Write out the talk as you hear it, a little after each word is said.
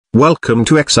Welcome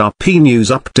to XRP News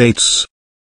Updates.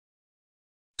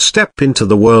 Step into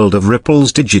the world of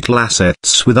Ripple's digital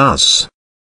assets with us.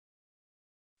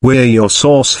 We're your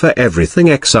source for everything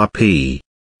XRP.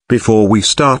 Before we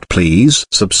start, please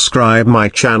subscribe my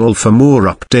channel for more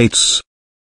updates.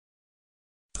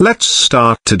 Let's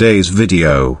start today's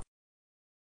video.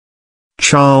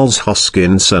 Charles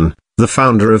Hoskinson, the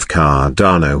founder of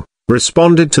Cardano,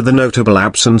 responded to the notable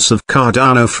absence of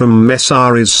Cardano from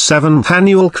Messari's 7th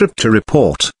annual crypto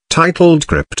report, titled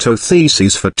Crypto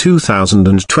Theses for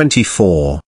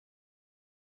 2024.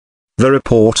 The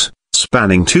report,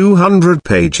 spanning 200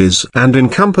 pages and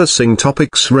encompassing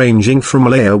topics ranging from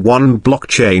Layer 1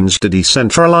 blockchains to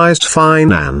decentralized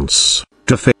finance,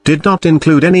 did not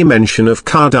include any mention of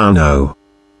Cardano.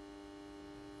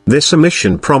 This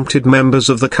omission prompted members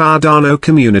of the Cardano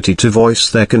community to voice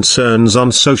their concerns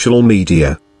on social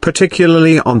media,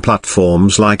 particularly on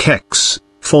platforms like X,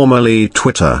 formerly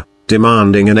Twitter,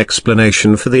 demanding an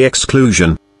explanation for the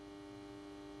exclusion.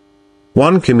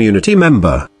 One community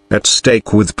member, at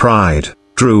stake with pride,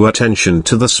 drew attention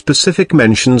to the specific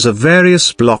mentions of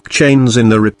various blockchains in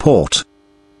the report.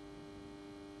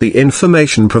 The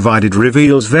information provided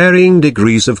reveals varying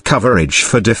degrees of coverage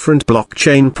for different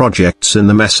blockchain projects in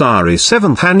the Messari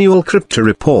 7th Annual Crypto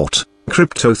Report,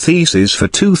 Crypto Theses for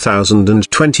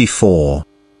 2024.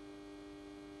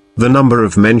 The number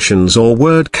of mentions or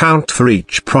word count for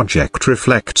each project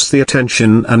reflects the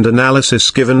attention and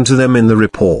analysis given to them in the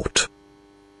report.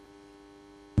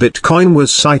 Bitcoin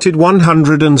was cited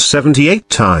 178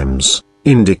 times,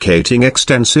 indicating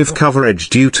extensive coverage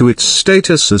due to its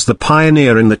status as the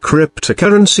pioneer in the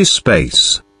cryptocurrency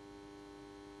space.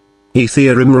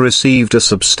 Ethereum received a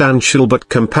substantial but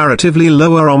comparatively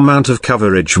lower amount of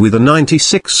coverage with a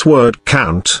 96-word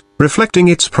count, reflecting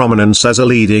its prominence as a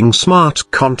leading smart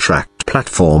contract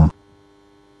platform.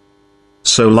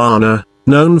 Solana,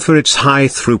 known for its high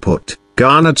throughput,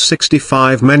 garnered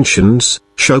 65 mentions,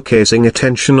 showcasing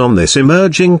attention on this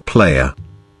emerging player.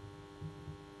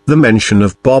 The mention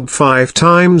of Bob 5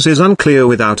 times is unclear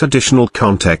without additional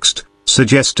context,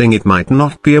 suggesting it might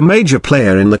not be a major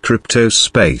player in the crypto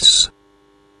space.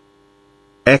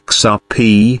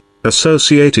 XRP,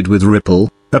 associated with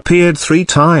Ripple, appeared 3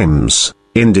 times,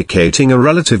 indicating a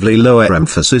relatively lower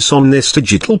emphasis on this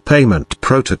digital payment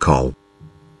protocol.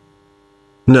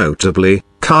 Notably,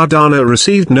 Cardano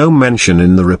received no mention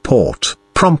in the report,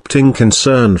 prompting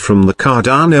concern from the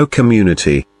Cardano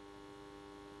community.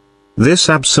 This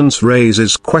absence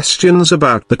raises questions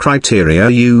about the criteria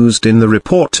used in the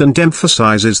report and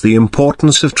emphasizes the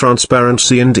importance of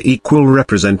transparency and equal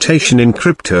representation in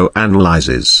crypto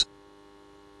analyses.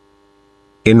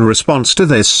 In response to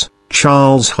this,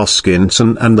 Charles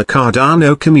Hoskinson and the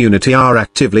Cardano community are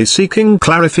actively seeking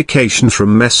clarification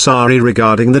from Messari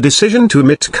regarding the decision to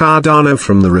omit Cardano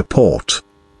from the report.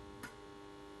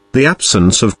 The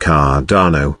absence of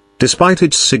Cardano, despite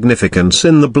its significance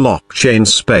in the blockchain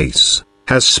space,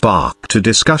 has sparked a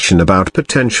discussion about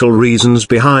potential reasons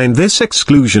behind this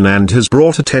exclusion and has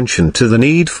brought attention to the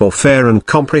need for fair and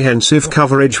comprehensive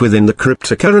coverage within the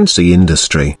cryptocurrency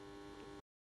industry.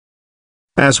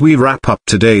 As we wrap up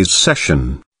today's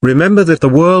session, remember that the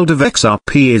world of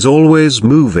XRP is always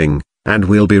moving, and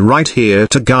we'll be right here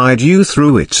to guide you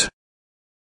through it.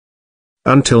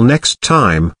 Until next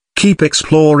time, keep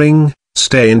exploring,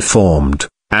 stay informed,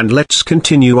 and let's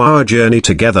continue our journey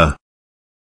together.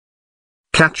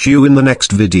 Catch you in the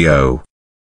next video.